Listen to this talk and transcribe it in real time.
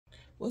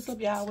What's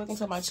up, y'all? Welcome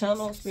to my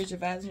channel, Spiritual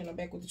Advisor, and I'm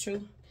back with the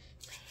truth.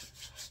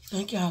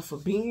 Thank y'all for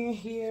being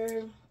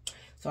here.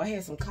 So I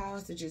had some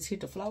cards that just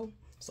hit the floor,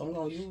 so I'm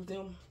gonna use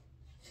them.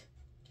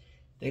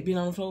 They've been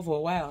on the floor for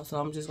a while, so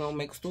I'm just gonna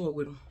make a story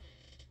with them.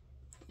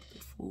 Get the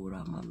food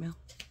out of my mouth.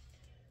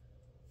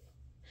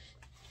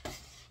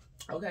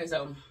 Okay,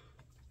 so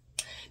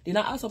then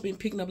I also been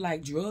picking up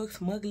like drug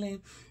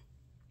smuggling.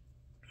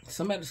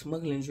 Somebody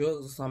smuggling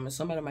drugs or something.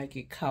 Somebody might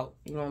get caught.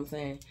 You know what I'm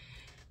saying?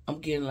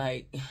 I'm getting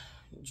like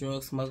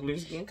drug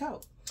smugglers getting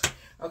caught.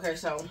 Okay,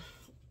 so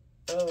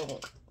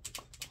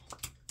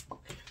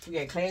we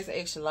got class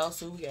action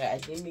lawsuit, we got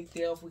identity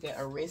theft, we got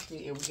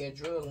arrested, and we got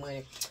drug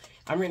money.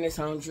 I'm reading this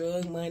on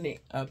drug money.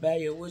 Buy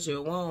your what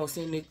you want,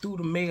 sending it through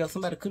the mail.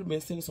 Somebody could have been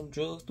sending some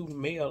drugs through the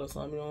mail or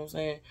something. You know what I'm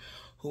saying?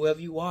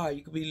 Whoever you are,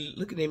 you could be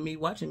looking at me,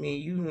 watching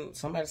me.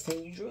 Somebody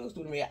sending you drugs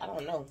through the mail. I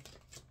don't know.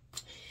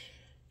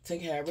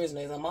 Take how it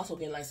resonates. I'm also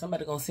getting like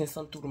somebody gonna send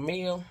something through the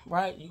mail,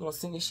 right? You gonna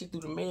send this shit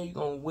through the mail. You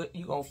gonna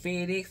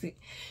FedEx it.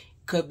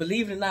 Cause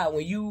believe it or not,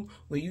 when you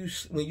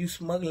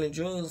smuggling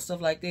drugs and stuff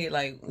like that,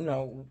 like you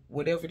know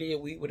whatever it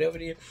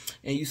is,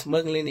 and you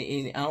smuggling it,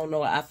 and I don't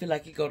know, I feel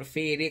like you go to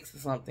FedEx or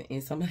something,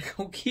 and somebody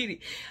gonna get it.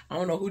 I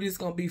don't know who this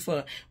gonna be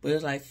for, but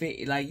it's like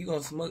you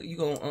gonna smuggle, you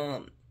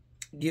gonna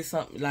get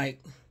something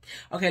like,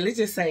 okay, let's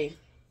just say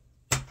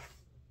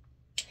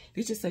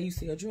you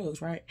sell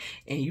drugs, right?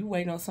 And you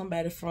wait on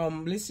somebody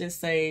from, let's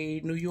just say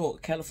New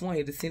York,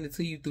 California, to send it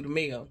to you through the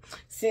mail.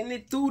 Send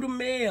it through the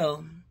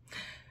mail.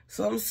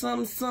 Some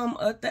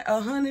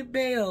 100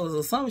 bells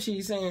or some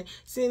shit saying,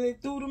 send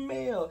it through the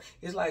mail.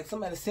 It's like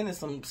somebody sending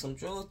some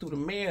drugs through the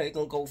mail. It's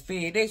gonna go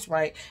FedEx,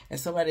 right? And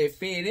somebody at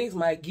FedEx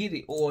might get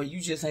it, or you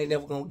just ain't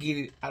never gonna get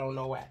it. I don't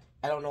know why.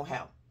 I don't know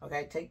how.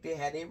 Okay, take that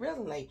how they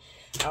resonate.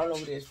 I don't know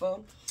what it's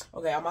for.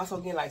 Okay, I'm also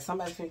getting like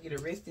somebody's gonna get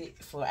arrested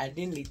for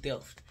identity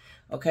theft.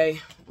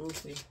 Okay, let me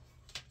see.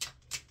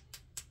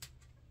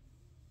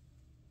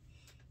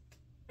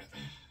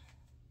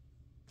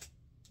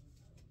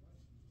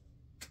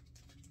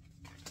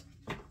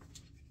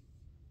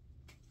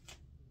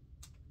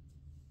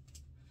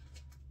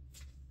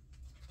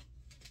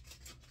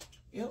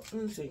 Yep,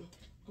 let me see.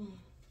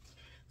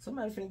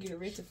 Somebody finna get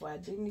arrested for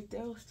identity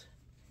theft.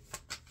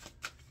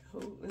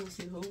 Who? Let me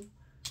see who.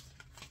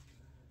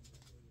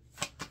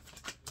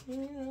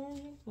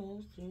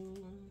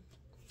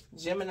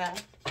 Gemini.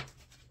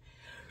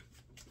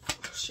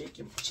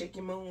 Check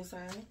your moon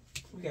sign.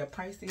 We got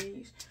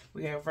Pisces.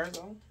 We got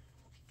Virgo.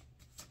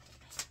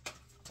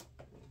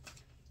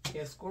 We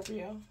got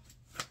Scorpio.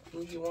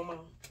 We get one more.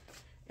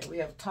 And we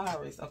have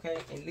Taurus, okay?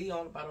 And Leo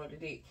on the bottom of the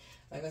deck.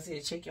 Like I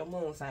said, check your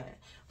moon sign.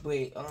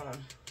 But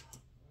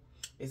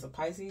it's a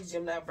Pisces,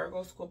 Gemini,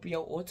 Virgo,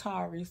 Scorpio, or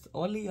Taurus,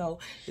 or Leo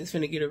is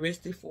finna get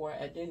arrested for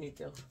identity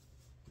theft.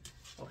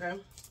 Okay?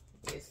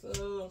 Yes,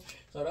 so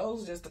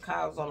those are just the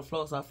cards on the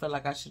floor, so I feel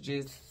like I should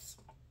just,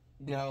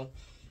 you know,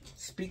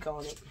 speak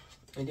on it.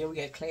 And then we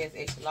got class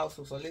action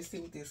lawsuit. So let's see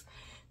what this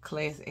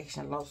class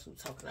action lawsuit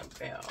talking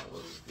about.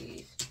 What is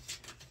this?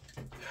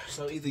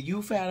 So either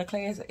you filed a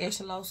class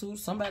action lawsuit,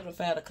 somebody will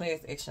file a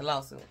class action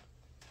lawsuit.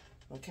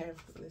 Okay,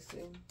 let's see.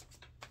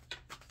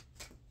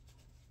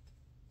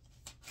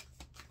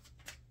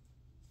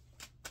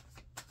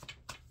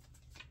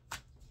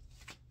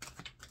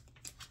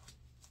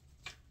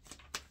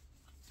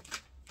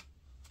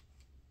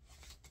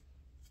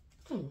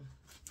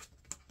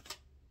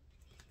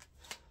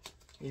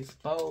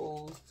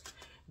 Exposed.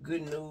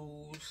 Good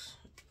news.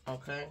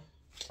 Okay.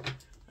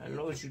 I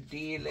know what you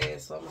did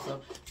last summer,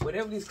 so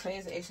whatever this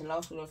class action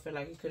lawsuit, I feel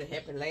like it could have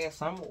happened last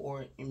summer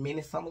or in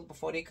many summers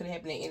before. They could have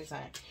happened at any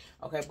time.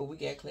 Okay, but we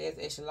got class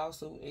action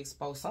lawsuit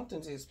exposed.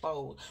 Something's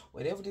exposed.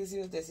 Whatever this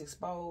is that's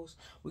exposed,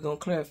 we're going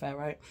to clarify,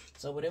 right?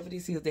 So whatever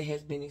this is that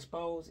has been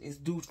exposed is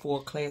due for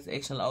a class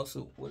action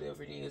lawsuit,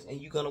 whatever it is,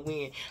 and you're going to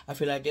win. I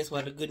feel like that's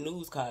why the good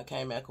news card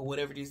came out, because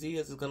whatever this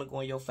is going to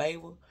go in your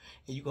favor,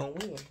 and you're going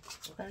to win,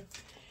 okay?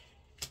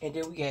 And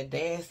then we got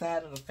dad's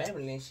side of the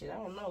family and shit. I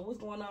don't know what's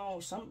going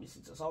on.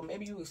 So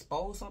maybe you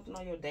expose something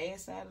on your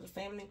dad's side of the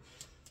family.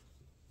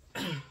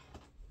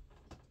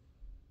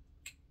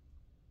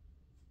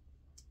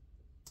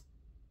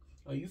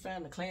 Or you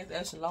found a class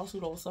action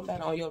lawsuit on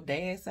somebody on your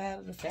dad's side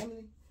of the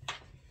family.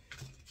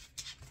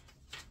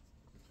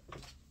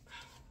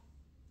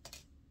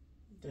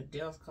 The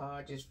death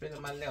card just fell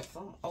in my lap.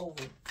 Something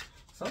over.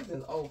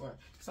 Something's over.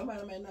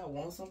 Somebody may not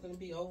want something to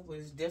be over, but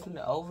it's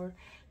definitely over.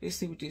 Let's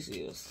see what this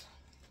is.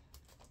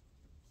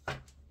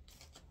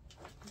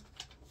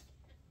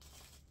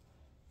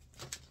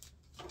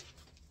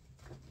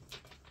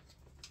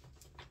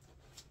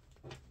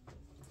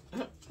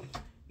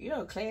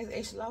 Yeah, class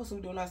action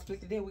lawsuit do not split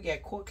the debt. We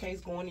got court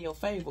case going in your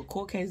favor.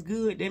 Court case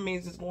good, that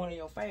means it's going in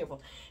your favor.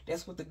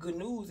 That's what the good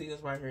news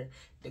is right here.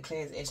 The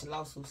class action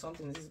lawsuit,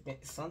 something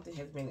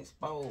has been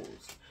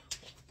exposed.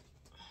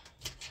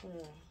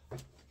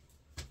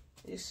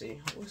 Let's see,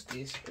 what's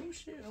this? Oh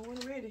shit, I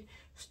wasn't ready.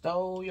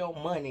 Stole your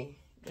money.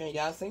 And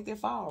y'all think they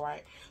fall,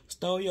 right?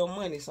 Stole your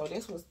money. So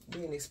that's what's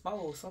being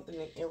exposed. Something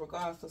in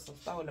regards to some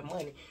stolen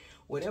money.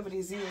 whatever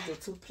this is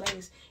that took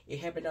place, it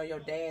happened on your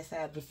dad's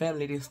side of the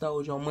family that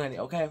stole your money,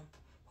 okay?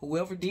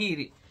 Whoever did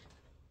it.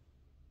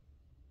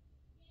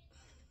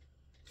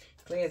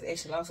 Class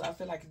action lawsuit. I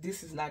feel like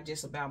this is not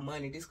just about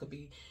money. This could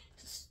be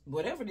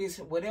whatever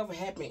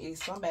happened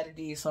is somebody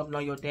did something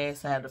on your dad's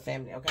side of the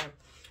family, okay?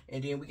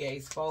 And then we get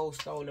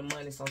exposed, stolen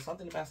money. So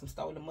something about some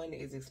stolen money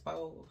is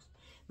exposed.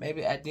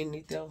 Maybe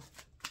identity theft.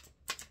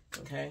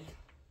 Okay.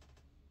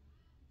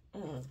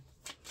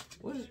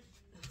 What is...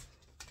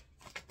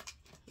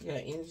 Yeah,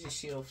 energy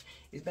shift.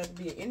 It's about to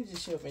be an energy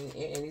shift, and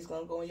it's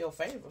going to go in your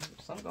favor.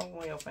 Something's going to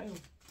go in your favor.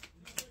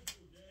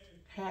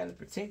 Highly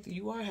protected.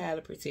 You are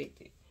highly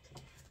protected.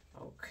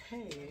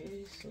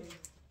 Okay. So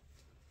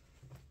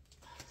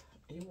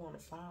you want to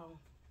fall.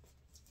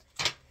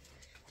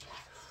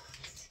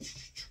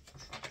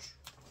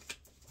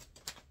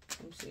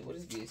 Let me see. What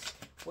is this?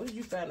 What did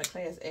you file a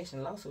class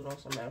action lawsuit on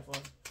somebody for?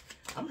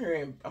 I'm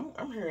hearing,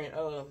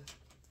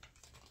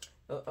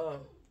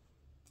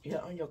 yeah,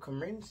 on your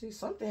community,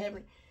 something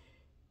happened.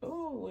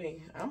 Oh,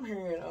 wait, I'm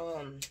hearing,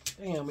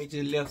 damn, it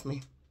just left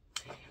me.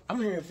 I'm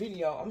hearing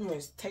video, I'm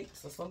hearing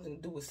tapes or something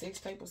to do with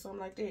sex tape or something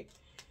like that.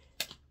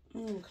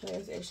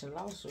 Class action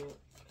lawsuit.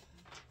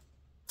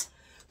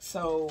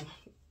 So,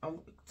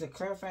 to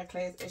clarify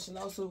class action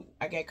lawsuit,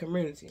 I got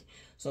community.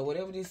 So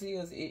whatever this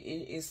is,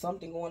 it's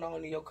something going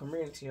on in your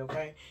community,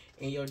 okay?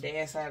 And your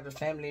dad's side of the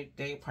family,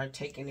 they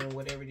partaking in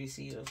whatever this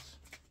is.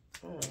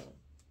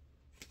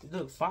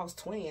 Look, false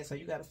twin. So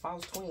you got a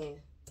false twin.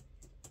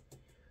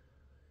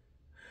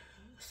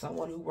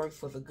 Someone who works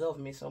for the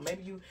government. So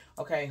maybe you,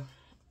 okay.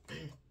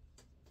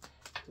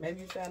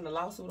 Maybe you found a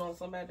lawsuit on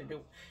somebody,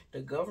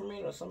 the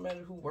government, or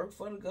somebody who worked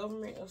for the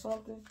government or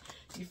something.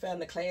 You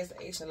found a class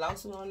action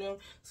lawsuit on them.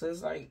 So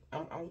it's like,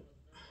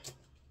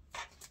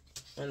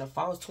 and a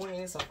false twin,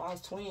 it's a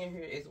false twin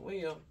here as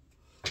well.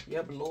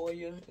 Yep,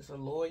 lawyer. It's a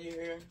lawyer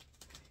here.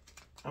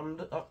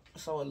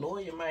 So a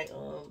lawyer might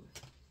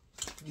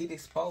get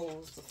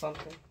exposed or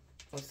something.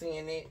 I'm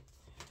seeing that.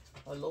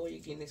 A lawyer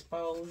getting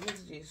exposed. What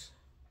is this?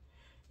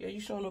 Yeah, you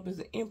showing up as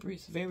an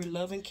empress. Very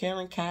loving,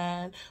 caring,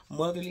 kind,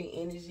 motherly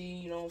energy,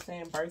 you know what I'm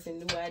saying?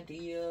 Birthing new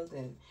ideas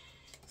and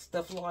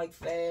stuff like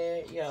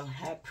that. Yeah,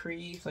 high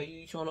priest. So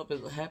you showing up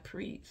as a high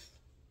priest.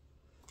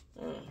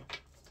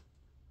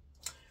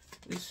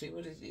 Let's see,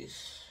 what is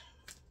this?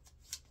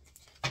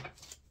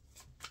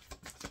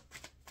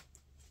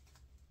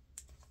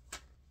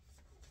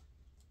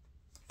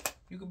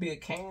 You could be a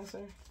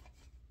Cancer.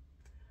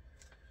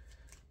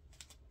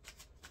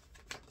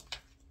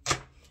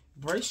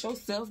 Brace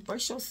yourself.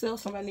 Brace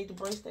yourself. Somebody need to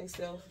brace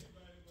themselves.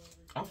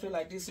 I feel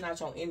like this is not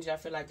your energy. I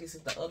feel like this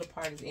is the other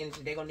party's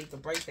energy. They're going to need to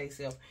brace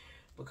themselves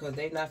because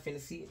they not finna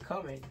see it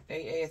coming.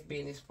 They ass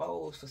being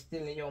exposed for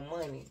stealing your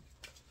money.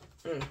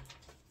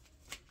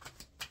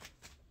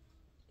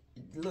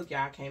 Look,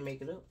 y'all, I can't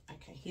make it up. I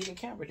can't hit the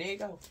camera. There you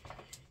go.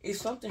 It's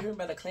something here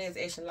about a class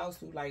action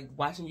lawsuit, like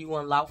watching you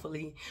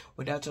unlawfully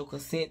without your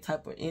consent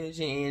type of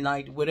energy, and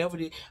like whatever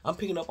I'm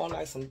picking up on,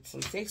 like some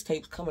sex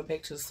tapes coming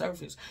back to the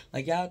surface.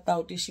 Like y'all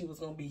thought this shit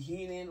was gonna be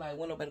hidden, like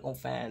when nobody gonna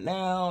find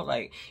out,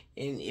 like,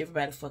 and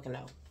everybody fucking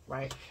out,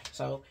 right?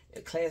 So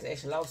a class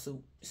action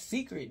lawsuit,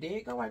 secret. There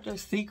you go, right there,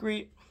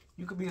 secret.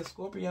 You could be a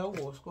Scorpio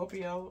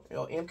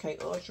or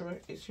MK Ultra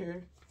is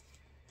here.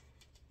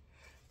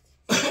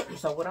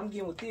 So what I'm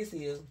getting with this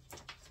is,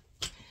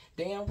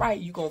 damn right,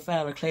 you gonna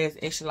file a class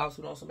action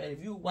lawsuit on somebody.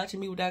 If you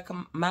watching me without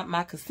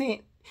my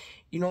consent,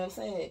 you know what I'm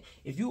saying?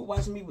 If you were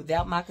watching me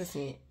without my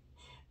consent,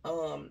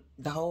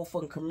 the whole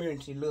fucking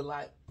community look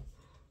like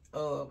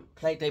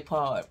played their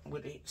part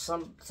with it.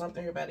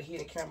 Something about a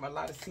hidden camera, a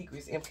lot of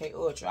secrets, MK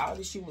Ultra. All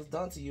this shit was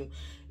done to you.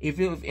 If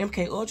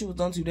MK Ultra was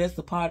done to you, that's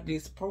the part of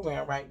this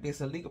program, right?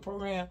 This a legal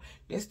program.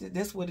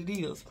 That's what it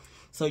is.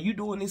 So you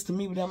doing this to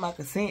me without my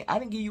consent. I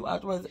didn't give you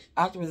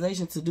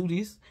authorization to do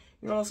this.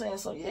 You know what I'm saying?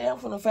 So yeah, I'm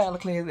finna file a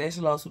class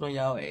action lawsuit on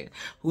y'all ass.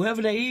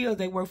 Whoever they is,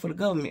 they work for the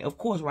government, of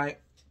course, right?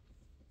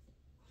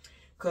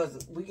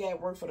 Cause we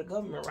got work for the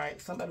government, right?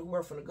 Somebody who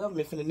work for the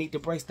government finna need to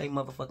brace their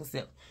motherfucking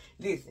self.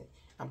 Listen,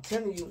 I'm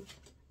telling you,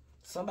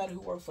 somebody who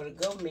work for the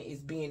government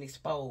is being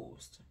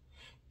exposed.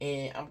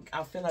 And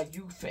I feel like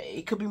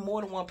it could be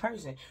more than one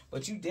person,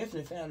 but you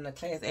definitely found a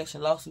class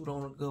action lawsuit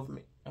on the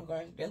government.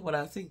 Okay? That's what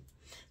I see.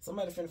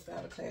 Somebody finna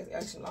file a class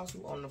action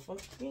lawsuit on the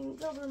fucking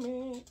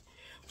government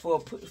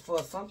for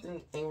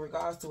something in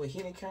regards to a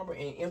hidden camera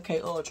and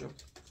MK Ultra.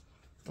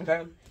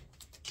 Okay?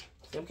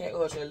 MK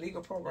Ultra,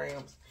 illegal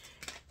programs.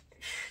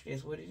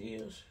 That's what it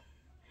is.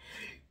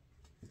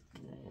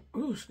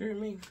 Ooh, scare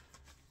me.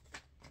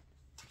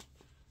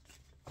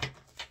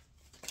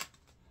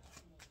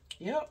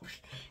 Yep.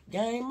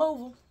 Game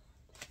over.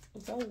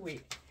 It's over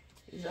with.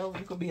 It's over.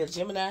 You could be a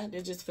Gemini.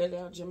 They just fell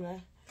out, Gemini.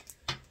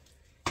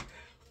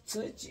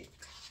 Touch it.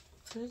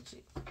 Touch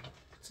it.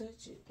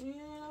 Touch it. Yeah,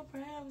 no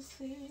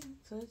privacy.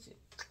 Touch it.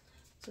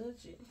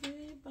 Touch it.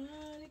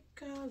 Anybody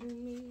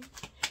calling me?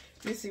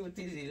 Let's see what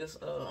this is.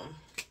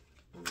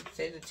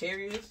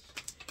 Sagittarius.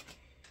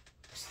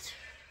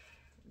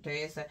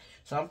 Dad's side.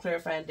 So I'm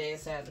clarifying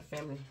dad's side of the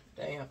family.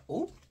 Damn.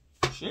 Ooh.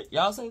 Shit.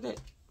 Y'all say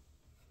that.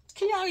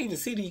 Can y'all even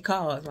see these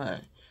cards,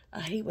 man? I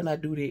hate when I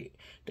do that.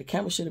 The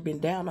camera should have been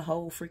down the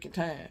whole freaking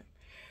time.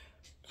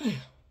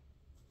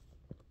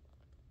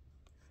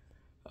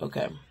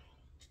 Okay.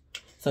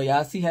 So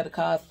y'all see how the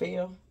cards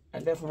fell? I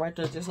left them right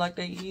there just like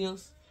they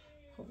is.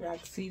 Hope y'all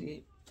can see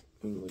that.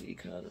 Let me move these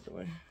cards out the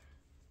way.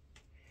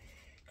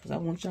 Because I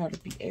want y'all to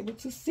be able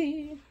to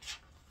see.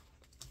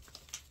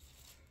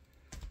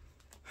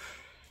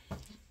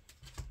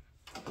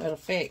 Matter of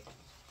fact,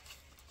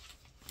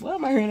 why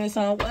am I hearing that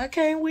song? Why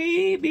can't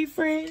we be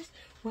friends?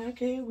 Why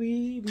can't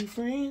we be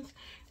friends?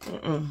 Show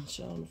them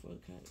the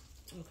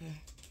fuck. Okay.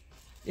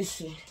 Let's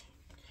see.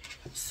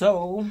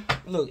 So,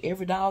 look,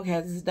 every dog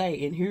has his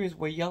day, and here's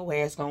where your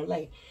ass gonna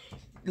lay.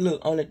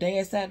 Look, on the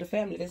dad's side of the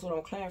family, that's what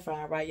I'm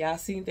clarifying, right? Y'all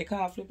seen that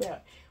card flip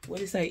out? What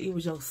did it say? It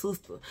was your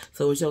sister.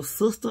 So, it was your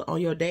sister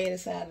on your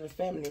dad's side of the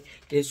family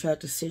that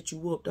tried to set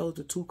you up. Those are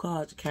the two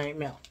cards that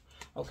came out.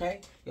 Okay?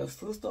 Your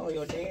sister on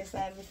your dad's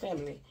side of the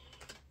family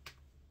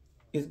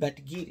is about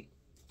to get it.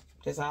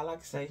 That's all I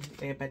can say.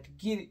 They're about to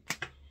get it.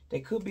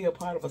 They could be a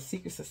part of a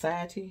secret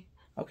society.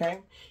 Okay?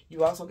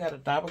 You also got a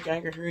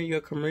doppelganger here in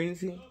your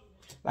community.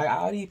 Like,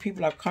 all these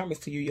people are karmic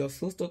to you. Your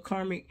sister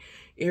karmic.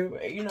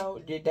 You know,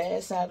 your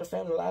dad's side of the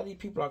family, a lot of these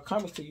people are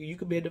karmic to you. You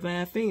could be a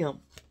divine femme.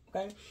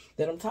 Okay?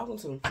 That I'm talking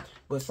to.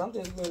 But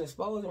something's been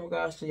exposed in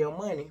regards to your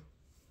money.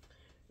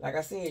 Like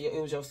I said,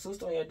 it was your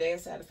sister on your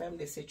dad's side of the family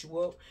that set you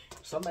up.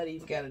 Somebody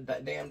even got a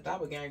damn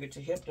doppelganger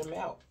to help them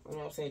out. You know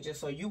what I'm saying?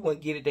 Just so you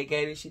wouldn't get it, they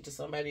gave this shit to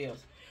somebody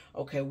else.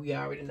 Okay, we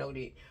already know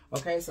that.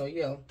 Okay, so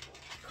yeah,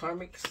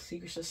 karmic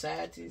secret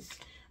societies.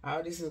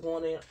 All this is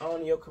going on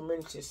in your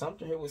community.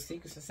 Something here with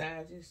secret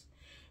societies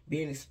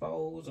being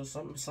exposed, or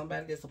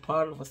somebody that's a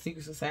part of a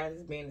secret society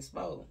is being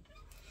exposed.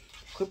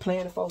 Quit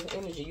playing the false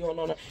energy. You don't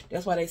know that.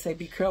 That's why they say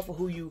be careful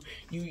who you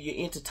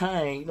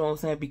entertain. You know what I'm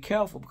saying? Be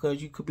careful,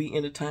 because you could be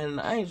entertaining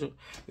an angel.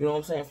 You know what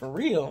I'm saying? For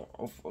real.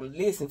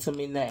 Listen to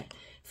me now.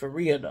 For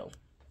real though.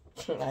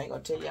 I ain't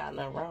gonna tell y'all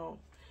nothing wrong.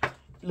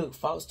 Look,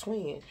 false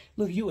twin.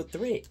 Look, you a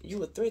threat.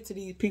 You a threat to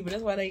these people.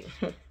 That's why they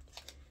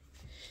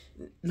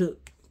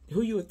look.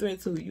 Who you a threat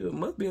to? You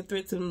must be a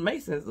threat to the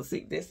Masons,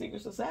 that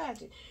secret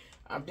society.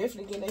 I'm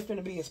definitely getting they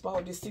finna be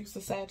exposed. This secret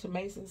society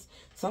Masons,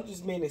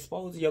 something's being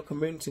exposed to your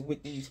community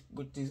with these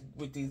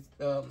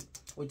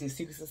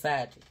secret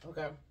society.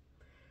 Okay,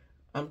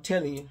 I'm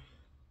telling you,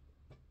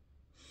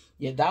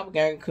 your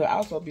doppelganger could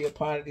also be a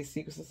part of this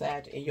secret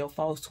society, and your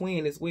false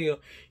twin as well.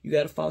 You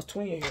got a false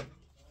twin here.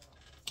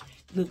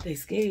 Look, they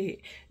scared.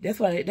 That's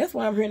why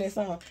I'm hearing that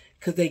song.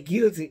 Because they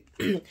guilty.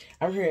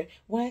 I'm hearing,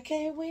 why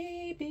can't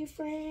we be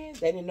friends?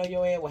 They didn't know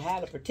your ass was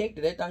highly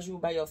protected. They thought you were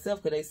by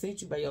yourself because they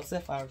sent you by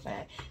yourself all the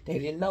time. They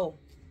didn't know.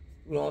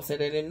 You know what I'm saying?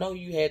 They didn't know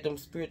you had them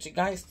spiritual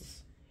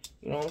gangsters.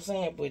 You know what I'm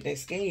saying? But they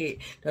scared.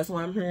 That's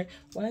why I'm hearing,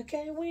 why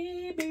can't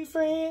we be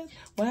friends?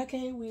 Why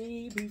can't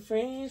we be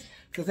friends?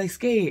 Because they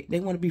scared. They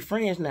want to be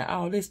friends now.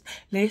 Oh, let's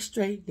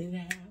straighten it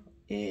out.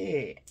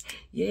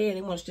 Yeah,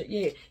 they want to,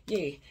 yeah,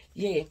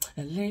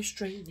 and let's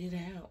straighten it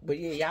out. But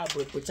yeah,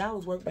 but y'all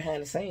was working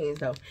behind the scenes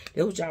though.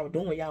 That's what y'all were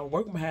doing. Y'all were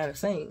working behind the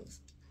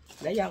scenes.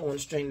 Now y'all want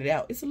to straighten it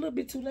out. It's a little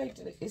bit too late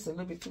today. It's a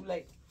little bit too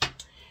late.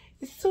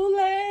 It's too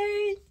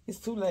late. It's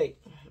too late.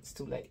 It's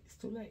too late. It's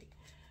too late.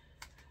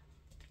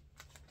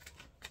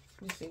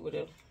 Let's see what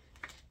else.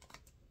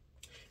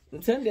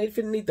 I'm telling you, they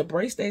finna need to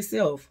brace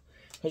themselves.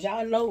 Cause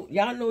y'all know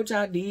what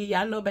y'all did.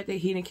 Y'all know about that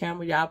hidden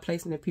camera y'all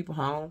placing in people's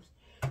homes.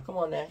 Come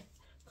on now.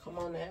 Come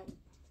on now.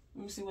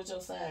 Let me see what your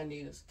sign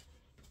is.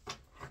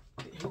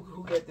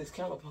 Who got this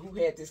camera? Who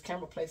had this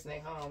camera placed in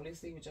their home?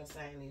 Let's see what your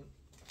sign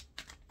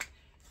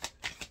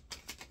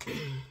is.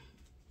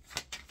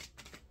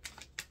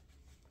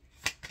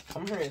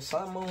 I'm hearing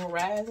sun, moon,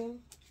 rising.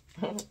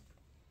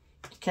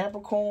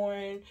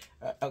 Capricorn,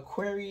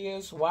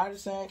 Aquarius, water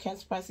sign,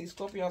 Cancer, Pisces,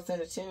 Scorpio,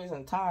 Sagittarius,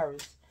 and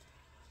Taurus.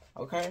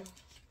 Okay?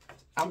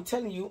 I'm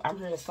telling you, I'm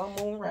hearing sun,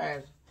 moon,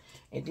 rising.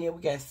 And then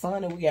we got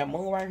sun and we got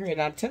moon right here.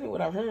 And I'm telling you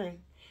what I'm hearing.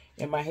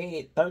 In my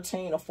head,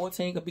 13 or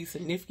 14 could be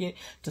significant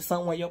to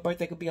someone. Your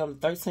birthday could be on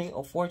the 13th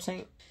or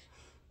 14th.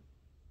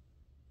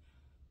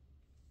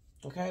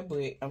 Okay,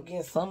 but I'm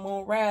getting sun,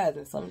 moon,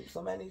 rising.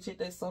 Somebody need to check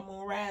that sun,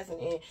 moon, rising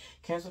in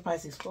Cancer,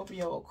 Pisces,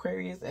 Scorpio,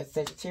 Aquarius, and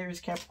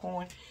Sagittarius,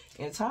 Capricorn,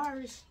 and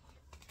Taurus.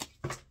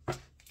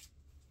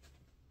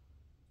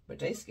 But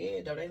they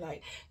scared though. They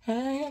like,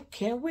 how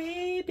can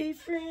we be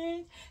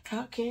friends?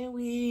 How can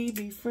we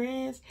be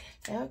friends?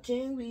 How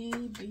can we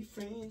be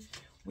friends?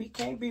 We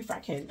can't be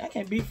friends. I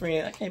can't be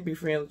friends. I can't be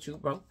friends with you,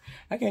 bro.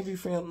 I can't be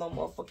friends with no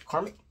motherfucking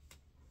karmic.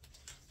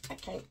 I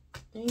can't.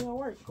 It ain't gonna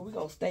work. Cause we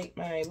gonna stay,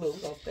 man. Look,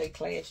 we gonna stay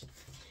clashing.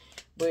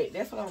 But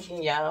that's what I'm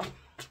getting, y'all.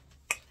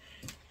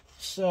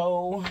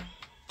 So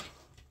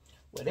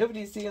whatever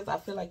this is, I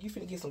feel like you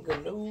finna get some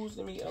good news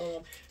to me.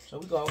 So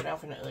we go over there. I'm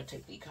finna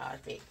take these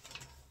cards back.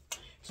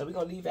 So we're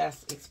going to leave out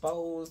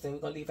exposed, and we're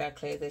going to leave out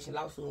class action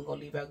lawsuit, and we're going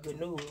to leave out good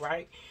news,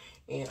 right?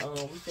 And we're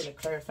going to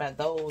clarify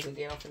those, and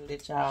then I'm going to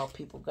let y'all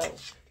people go.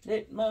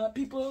 Let my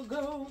people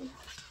go.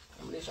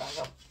 I'm going to let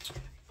y'all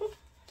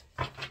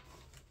go.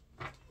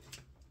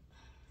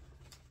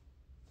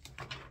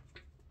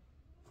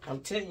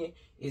 I'm telling you,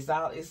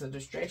 It's a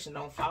distraction.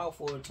 Don't fall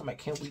for it. Talking about,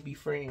 can we be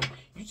friends?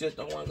 You just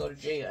don't want to go to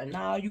jail. And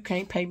now you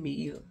can't pay me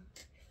either.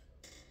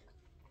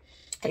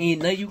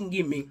 Ain't nothing you can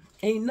give me.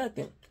 Ain't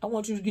nothing. I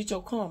want you to get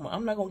your karma.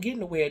 I'm not going to get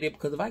in the way of that,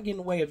 because if I get in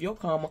the way of your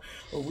karma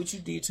or what you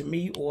did to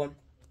me, or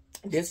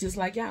that's just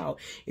like y'all.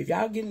 If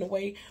y'all get in the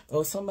way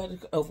of somebody,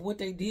 of what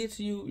they did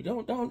to you,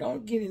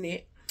 don't get in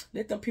that.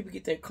 Let them people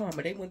get their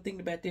karma. They weren't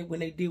thinking about that when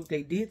they did what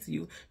they did to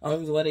you. Only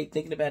reason why they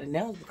thinking about it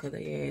now is because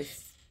they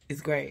ass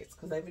is grass.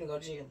 Because they finna go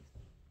to jail.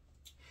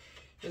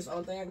 That's the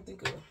only thing I can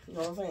think of. You know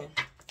what I'm saying?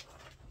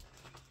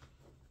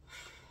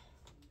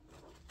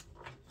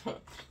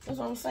 That's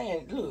what I'm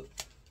saying. Look.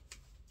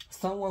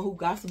 Someone who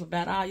gossip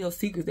about all your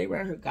secrets. They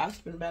right here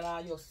gossiping about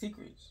all your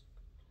secrets.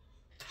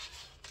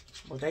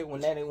 But they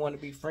want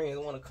to be friends. They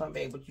want to come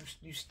back, but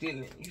you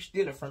stealing. You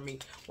stealing from me.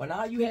 When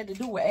all you had to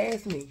do was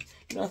ask me.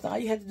 You know what I'm saying? All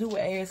you had to do was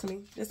ask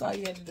me. That's all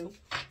you had to do.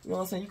 You know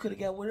what I'm saying? You could have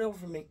got whatever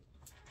from me.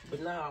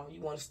 But now you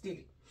want to steal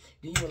it.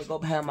 Then you want to go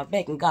behind my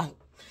back and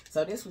gossip.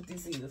 So that's what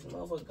this is.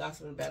 Motherfucker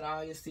gossiping about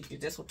all your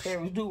secrets. That's what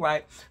parents do,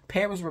 right?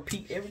 Parents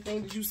repeat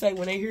everything that you say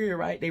when they hear it,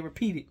 right? They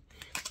repeat it.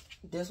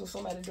 That's what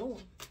somebody doing.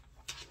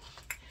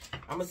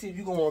 I'm going to see if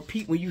you're going to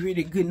repeat when you hear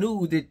the good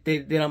news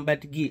that I'm about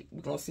to get.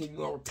 We're going to see if you're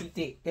going to repeat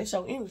that. That's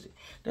your energy.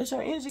 That's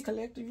your energy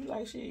collective. You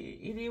like, shit,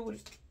 it is what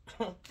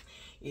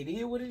it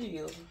is what it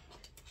is.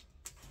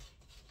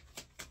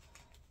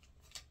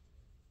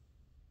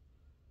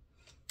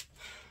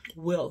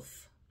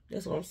 Wealth.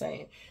 That's what I'm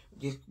saying.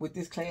 Just with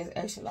this class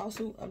action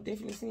lawsuit, I'm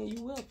definitely seeing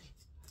you wealthy.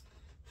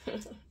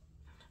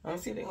 I don't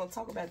see if they're going to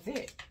talk about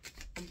that.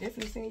 I'm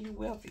definitely seeing you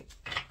wealthy.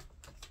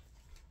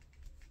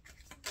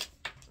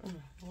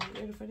 I'm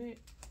ready for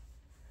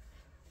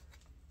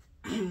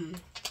that.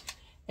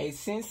 A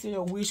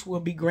sincere wish will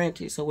be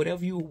granted. So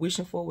whatever you were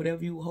wishing for,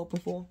 whatever you were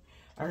hoping for.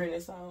 I heard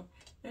that song.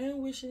 And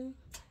wishing,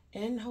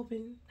 and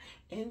hoping,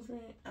 and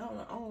I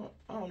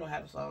don't know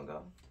how the song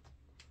go.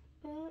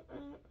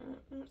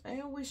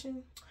 And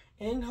wishing,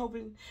 and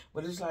hoping.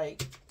 But it's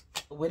like,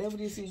 whatever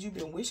this is you've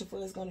been wishing for,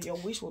 your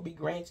wish will be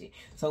granted.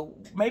 So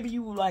maybe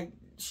you were like,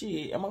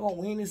 shit, am I gonna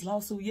win this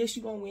lawsuit? Yes,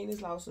 you're gonna win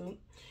this lawsuit.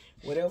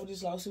 Whatever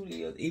this lawsuit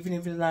is, even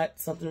if it's not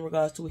something in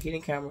regards to a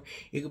hidden camera,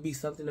 it could be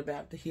something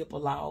about the HIPAA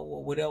law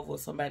or whatever,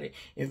 somebody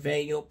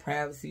invade your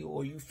privacy,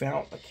 or you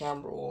found a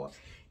camera, or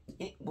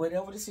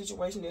whatever the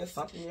situation is,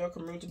 something in your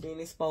community being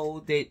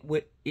exposed that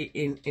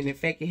in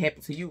fact it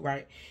happened to you,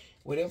 right?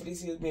 Whatever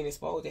this is being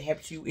exposed that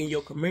happened to you in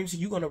your community,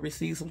 you're going to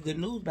receive some good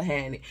news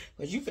behind it,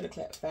 because you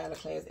finna file a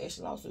class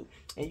action lawsuit,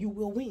 and you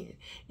will win,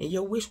 and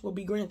your wish will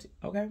be granted,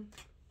 okay?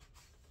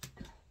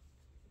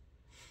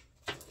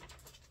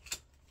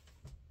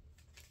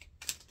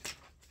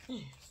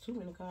 It's too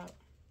many cards.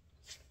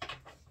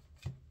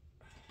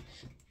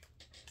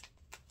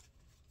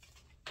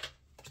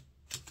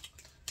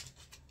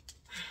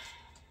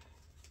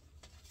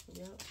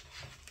 Yep.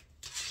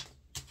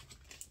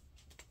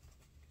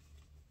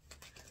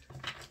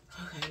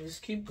 Okay, let's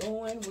keep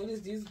going. What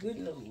is this good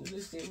news?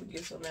 Let's see if we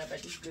get something out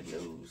about this good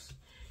news.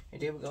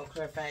 And then we're going to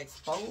clarify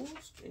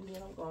exposed. And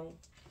then I'm going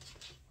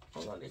to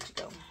let you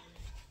go.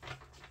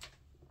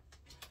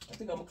 I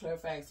think I'm going to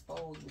clarify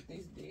exposed with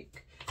this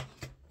deck.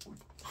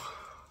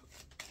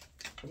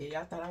 Yeah,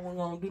 y'all thought I wasn't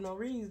going to do no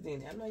reads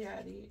then. I know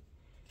y'all did.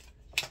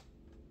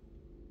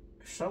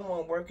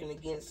 Someone working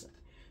against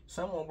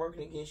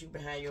you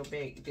behind your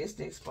back. That's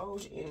the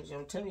exposure energy.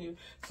 I'm telling you,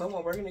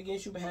 someone working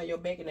against you behind your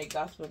back, and they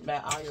gossiping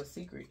about all your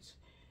secrets.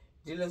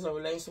 Dealing a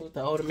relationship with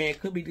the older man.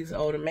 Could be this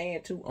older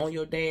man too, on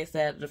your dad's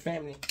side of the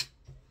family.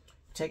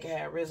 Check it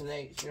how it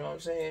resonates. You know what I'm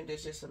saying?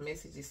 That's just a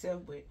message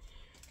itself, but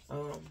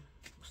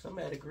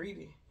somebody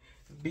greedy.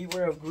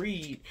 Beware of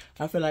greed.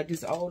 I feel like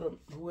this older,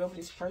 whoever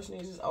this person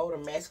is, this older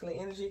masculine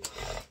energy,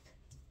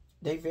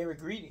 they very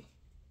greedy.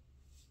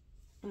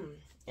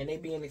 And they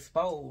being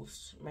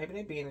exposed. Maybe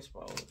they being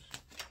exposed.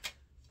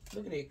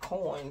 Look at that,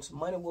 coins.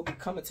 Money will be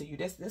coming to you.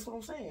 That's what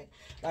I'm saying.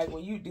 Like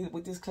when you did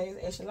with this class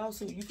action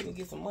lawsuit, you finna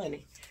get some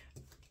money.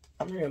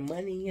 I'm hearing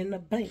money in the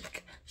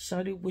bank.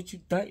 Shawty, what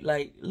you think?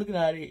 Like, look at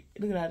all that.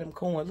 Look at all them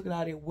coins. Look at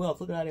all that wealth.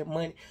 Look at all that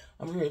money.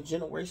 I'm hearing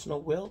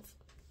generational wealth.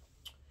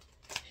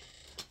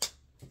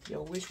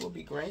 Your wish will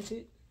be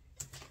granted.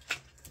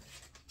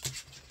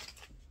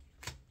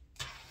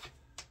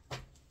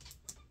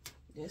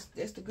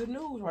 That's the good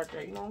news right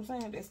there. You know what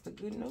I'm saying? That's the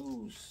good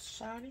news,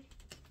 shawty.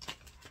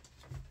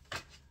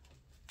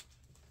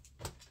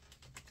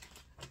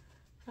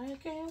 How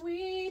can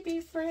we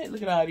be friends?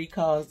 Look at all these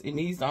cards. And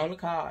these on the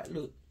card.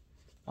 Look.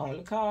 On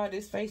the card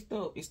that's faced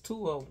up. It's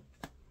two of them.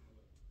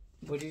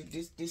 But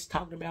it's this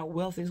talking about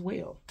wealth as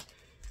well.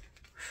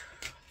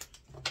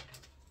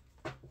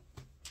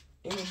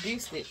 In the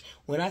distance,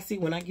 when I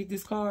get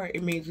this card,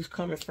 it means it's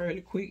coming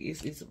fairly quick.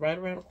 It's right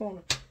around the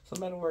corner.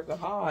 Somebody working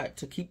hard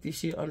to keep this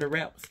shit under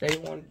wraps. They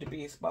wanted to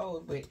be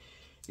exposed, but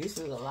this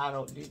is a lot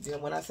of.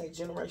 When I say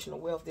generational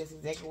wealth, that's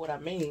exactly what I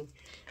mean.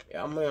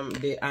 I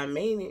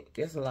mean it.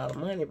 That's a lot of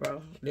money,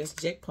 bro. That's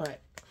jackpot,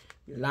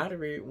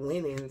 lottery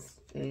winnings.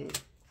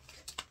 It's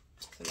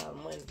a lot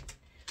of money.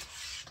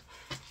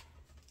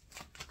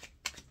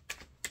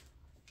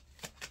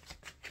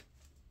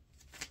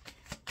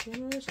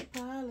 Commercial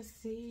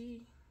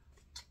policy.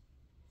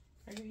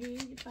 I can hear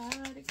your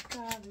body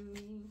calling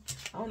me.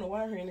 I don't know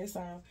why I'm hearing this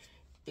song.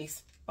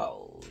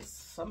 Exposed.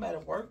 Somebody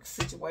work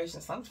situation.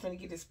 Something's finna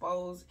get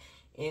exposed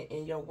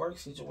in your work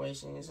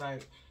situation. It's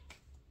like,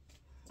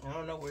 I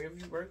don't know, wherever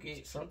you work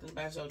at, something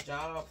about your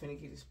job finna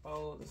get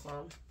exposed or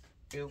something.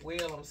 As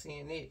well, I'm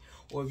seeing it.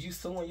 Or if you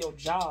suing your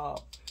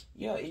job,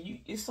 yeah,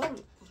 it's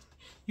something.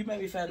 You may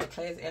be filing a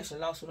class action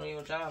lawsuit on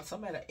your job.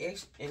 Somebody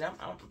and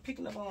I'm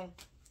picking up on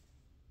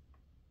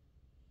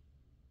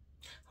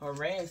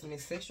harassment,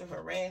 sexual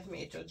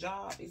harassment at your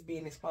job is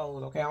being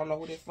exposed. Okay, I don't know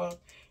who this for.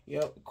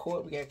 Yep,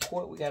 court. We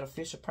got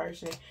official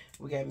person.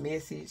 We got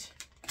message.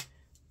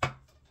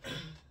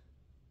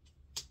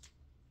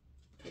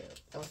 Yeah,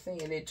 I'm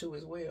saying that too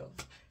as well.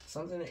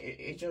 Something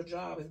at your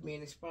job is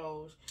being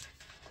exposed.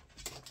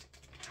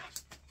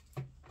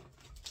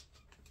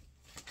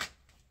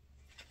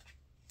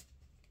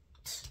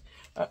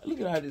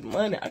 Look at all this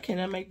money. I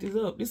cannot make this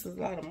up. This is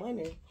a lot of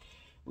money.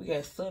 We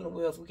got son of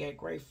wealth. We got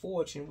great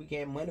fortune. We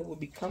got money will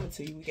be coming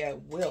to you. We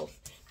got wealth.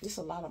 This is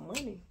a lot of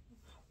money.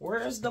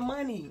 Where's the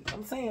money?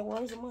 I'm saying,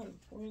 where's the money?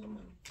 Where's the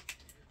money?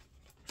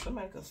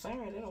 Somebody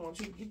concerned. They don't want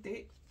you to get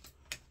that.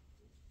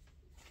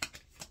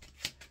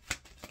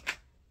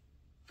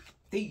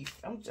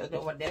 Thief. I'm just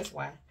that's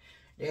why.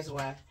 That's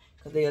why.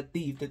 Because they're a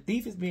thief. The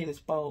thief is being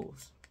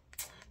exposed.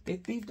 They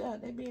thiefed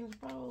out. They being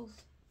exposed.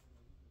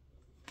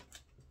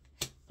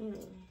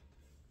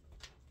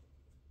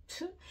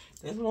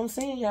 That's what I'm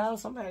saying, y'all.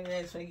 Somebody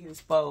that's gonna get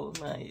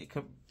exposed, man.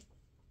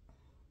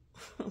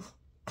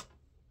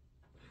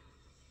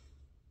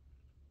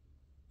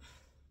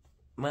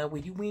 Man,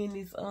 when you win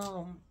this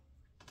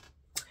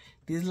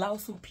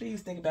lawsuit,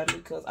 please think about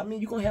it, because I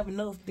mean, you're gonna have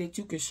enough that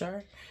you can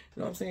share.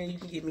 You know what I'm saying? You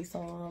can get me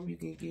some, you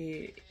can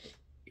get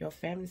your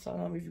family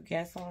some if you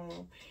got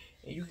some,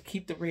 and you can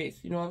keep the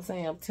rest. You know what I'm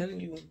saying? I'm telling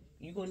you,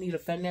 you're gonna need a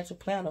financial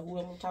planner.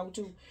 Whoever I'm talking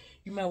to,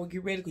 you might well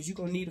get ready, because you're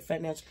gonna need a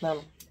financial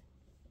planner.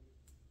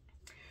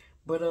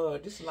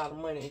 But this is a lot of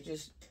money. It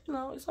just, you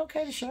know, it's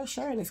okay to share.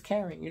 Sharing is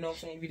caring. You know what I'm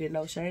saying? If you didn't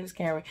know, sharing is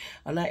caring.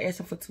 I'm not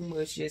asking for too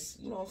much. Just,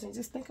 you know what I'm saying?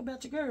 Just think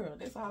about your girl.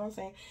 That's all I'm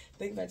saying.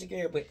 Think about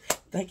your girl. But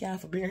thank y'all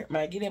for being here.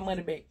 Man, get that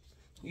money back.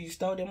 You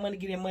stole that money,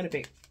 get that money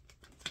back.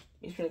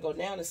 It's gonna go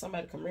down in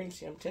somebody's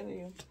community. I'm telling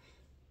you.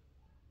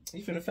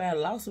 You finna file a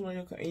lawsuit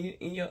on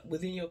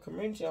within your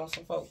community on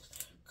some folks.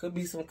 Could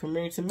be some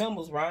community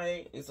members,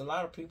 right? It's a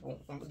lot of people.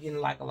 I'm getting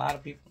like a lot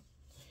of people.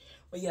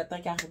 But yeah,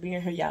 thank y'all for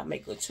being here. Y'all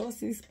make good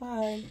choices.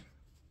 Bye.